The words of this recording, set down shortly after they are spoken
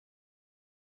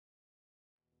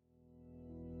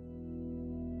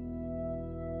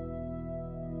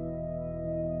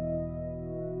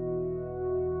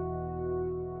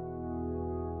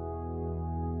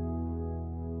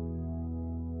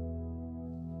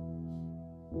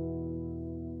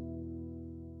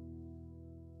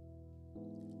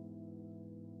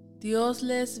Dios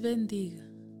les bendiga.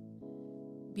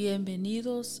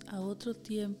 Bienvenidos a otro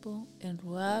tiempo en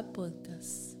Ruá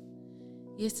Podcast.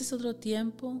 Y este es otro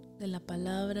tiempo de la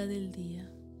palabra del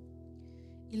día.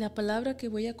 Y la palabra que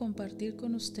voy a compartir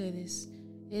con ustedes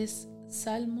es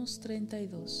Salmos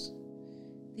 32.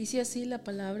 Dice así la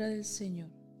palabra del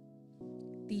Señor.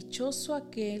 Dichoso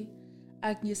aquel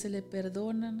a quien se le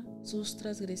perdonan sus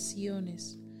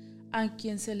transgresiones, a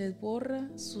quien se les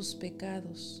borra sus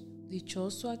pecados.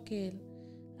 Dichoso aquel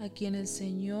a quien el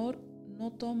Señor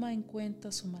no toma en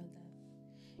cuenta su maldad,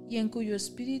 y en cuyo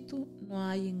espíritu no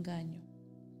hay engaño.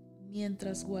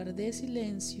 Mientras guardé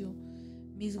silencio,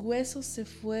 mis huesos se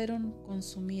fueron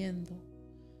consumiendo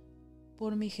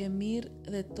por mi gemir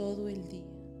de todo el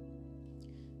día.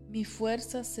 Mi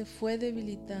fuerza se fue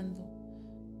debilitando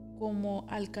como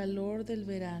al calor del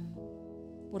verano,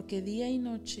 porque día y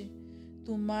noche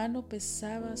tu mano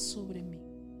pesaba sobre mí.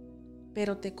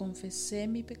 Pero te confesé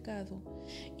mi pecado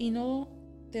y no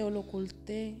te lo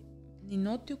oculté, ni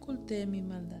no te oculté mi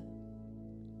maldad.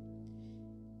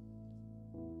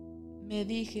 Me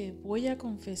dije, voy a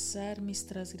confesar mis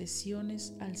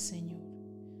transgresiones al Señor,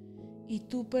 y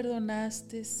tú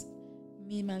perdonaste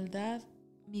mi maldad,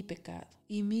 mi pecado.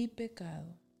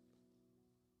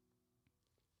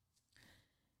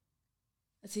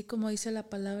 Así como dice la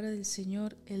palabra del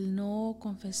Señor, el no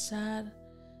confesar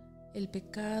el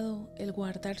pecado, el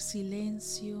guardar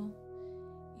silencio,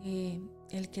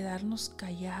 el quedarnos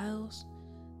callados,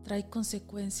 trae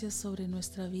consecuencias sobre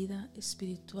nuestra vida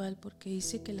espiritual, porque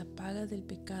dice que la paga del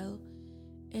pecado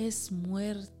es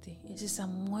muerte, es esa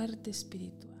muerte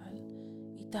espiritual.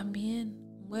 Y también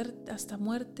hasta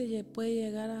muerte puede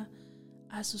llegar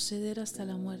a suceder, hasta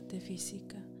la muerte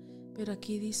física. Pero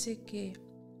aquí dice que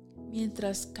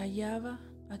mientras callaba,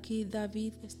 aquí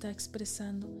David está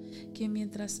expresando que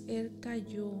mientras él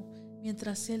calló,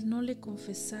 mientras él no le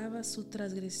confesaba su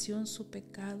transgresión, su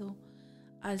pecado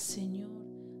al Señor,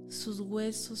 sus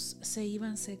huesos se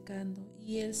iban secando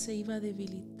y él se iba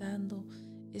debilitando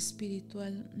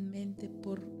espiritualmente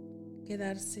por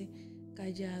quedarse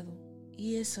callado.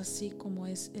 Y es así como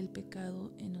es el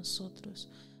pecado en nosotros.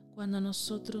 Cuando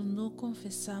nosotros no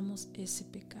confesamos ese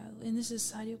pecado, es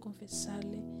necesario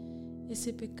confesarle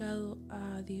ese pecado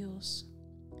a Dios,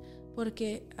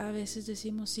 porque a veces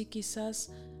decimos, sí,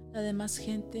 quizás la demás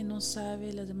gente no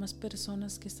sabe, las demás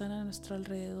personas que están a nuestro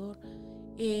alrededor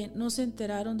no se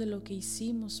enteraron de lo que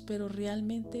hicimos, pero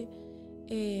realmente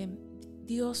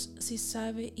Dios sí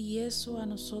sabe, y eso a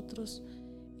nosotros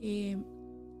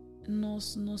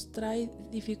nos trae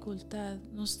dificultad,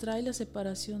 nos trae la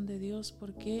separación de Dios.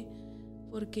 ¿Por qué?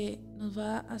 Porque nos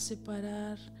va a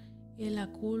separar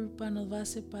la culpa, nos va a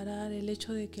separar el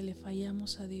hecho de que le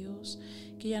fallamos a Dios,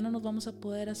 que ya no nos vamos a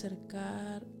poder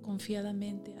acercar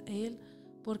confiadamente a Él,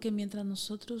 porque mientras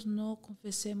nosotros no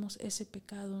confesemos ese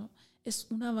pecado, es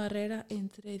una barrera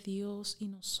entre Dios y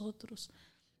nosotros.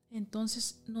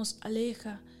 Entonces nos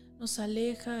aleja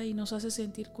y nos hace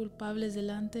sentir culpables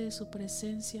delante de su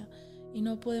presencia, y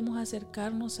no podemos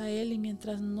acercarnos a Él. Y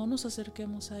mientras no nos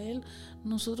acerquemos a Él,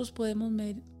 nosotros podemos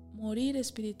morir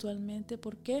espiritualmente.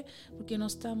 ¿Por qué? Porque no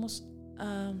estamos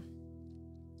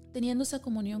teniendo esa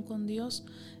comunión con Dios,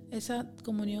 esa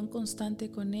comunión constante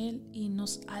con Él, y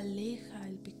nos aleja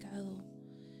el pecado,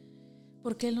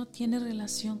 porque Él no tiene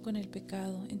relación con el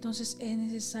pecado. Entonces es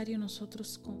necesario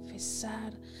nosotros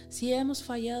confesar. Si hemos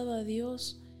fallado a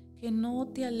Dios, que no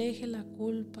te aleje la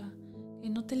culpa, que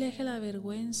no te aleje la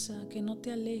vergüenza, que no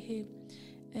te aleje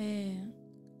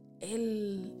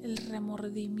el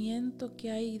remordimiento que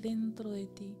hay dentro de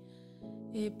ti,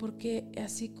 porque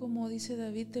así como dice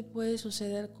David, te puede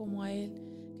suceder como a él,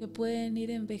 que pueden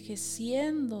ir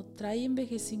envejeciendo, trae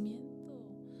envejecimiento,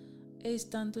 es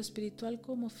tanto espiritual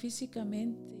como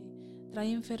físicamente,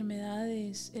 trae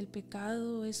enfermedades. El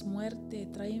pecado es muerte,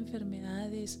 trae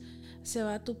enfermedades, se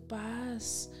va tu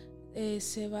paz,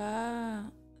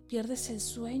 pierdes el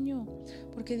sueño,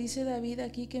 porque dice David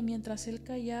aquí que mientras él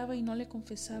callaba y no le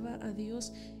confesaba a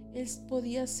Dios, él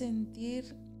podía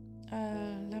sentir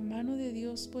a la mano de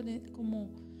Dios como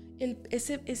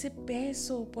ese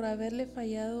peso por haberle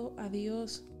fallado a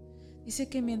Dios. Dice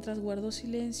que mientras guardó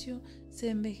silencio,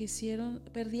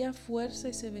 perdía fuerza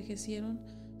y se envejecieron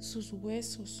sus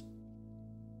huesos,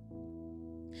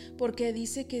 porque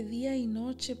dice que día y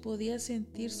noche podía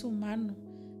sentir su mano.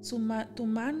 Tu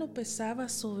mano pesaba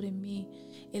sobre mí.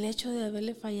 El hecho de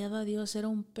haberle fallado a Dios era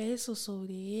un peso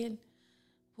sobre él,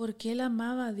 porque él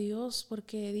amaba a Dios,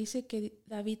 porque dice que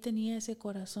David tenía ese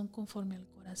corazón conforme al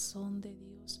corazón de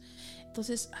Dios.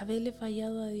 Entonces, haberle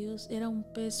fallado a Dios era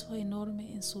un peso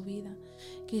enorme en su vida.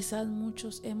 Quizás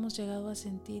muchos hemos llegado a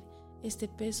sentir este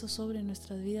peso sobre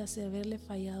nuestras vidas de haberle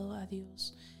fallado a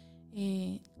Dios.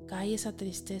 Cae esa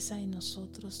tristeza en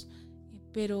nosotros,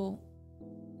 pero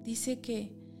dice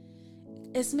que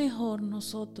es mejor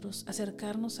nosotros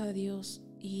acercarnos a Dios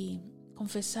y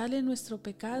confesarle nuestro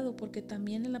pecado, porque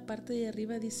también en la parte de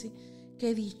arriba dice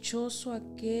que dichoso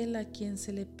aquel a quien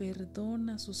se le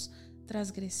perdona sus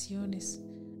transgresiones,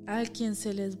 al quien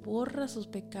se les borra sus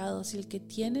pecados. Y el que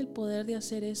tiene el poder de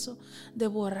hacer eso, de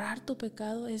borrar tu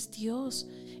pecado, es Dios.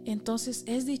 Entonces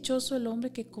es dichoso el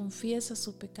hombre que confiesa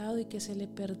su pecado y que se le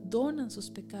perdonan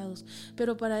sus pecados.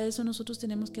 Pero para eso nosotros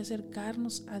tenemos que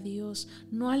acercarnos a Dios,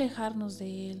 no alejarnos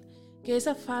de Él. Que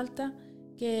esa falta,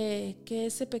 que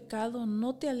ese pecado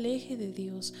no te aleje de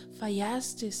Dios.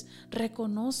 Fallaste,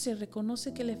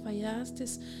 reconoce que le fallaste,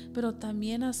 pero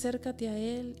también acércate a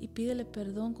Él y pídele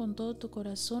perdón con todo tu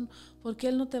corazón, porque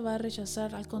Él no te va a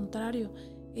rechazar, al contrario,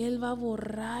 Él va a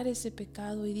borrar ese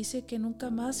pecado y dice que nunca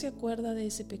más se acuerda de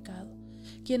ese pecado.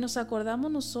 Quien nos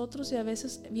acordamos nosotros, y a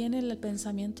veces viene el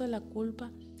pensamiento de la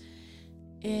culpa,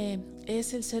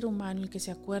 es el ser humano el que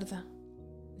se acuerda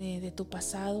de tu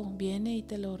pasado, viene y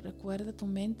te lo recuerda tu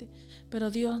mente, pero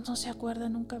Dios no se acuerda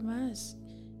nunca más.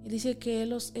 Y dice que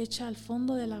Él los echa al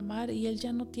fondo de la mar y Él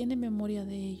ya no tiene memoria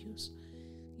de ellos.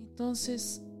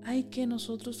 Entonces hay que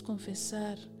nosotros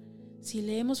confesar. Si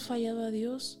le hemos fallado a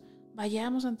Dios,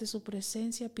 vayamos ante su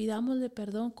presencia, pidámosle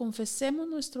perdón, confesemos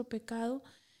nuestro pecado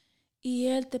y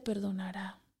Él te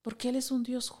perdonará, porque Él es un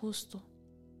Dios justo.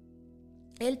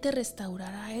 Él te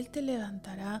restaurará, Él te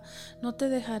levantará, no te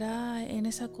dejará en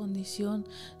esa condición,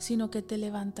 sino que te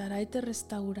levantará y te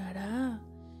restaurará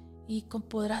y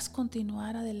podrás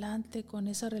continuar adelante con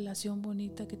esa relación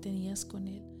bonita que tenías con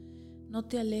Él. No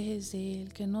te alejes de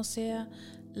Él, que no sea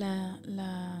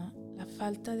la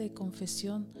falta de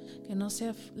confesión, que no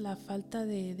sea la falta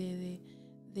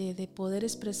de poder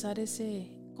expresar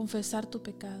confesar tu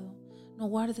pecado. No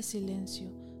guardes silencio,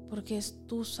 porque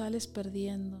tú sales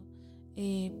perdiendo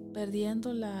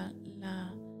la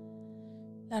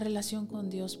relación con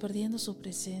Dios, perdiendo su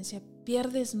presencia.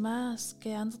 Pierdes más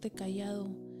quedándote callado.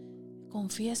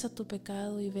 Confiesa tu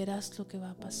pecado y verás lo que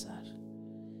va a pasar.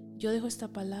 Yo dejo esta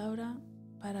palabra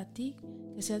para ti,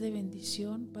 que sea de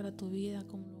bendición para tu vida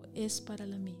como lo es para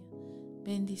la mía.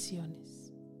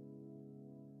 Bendiciones.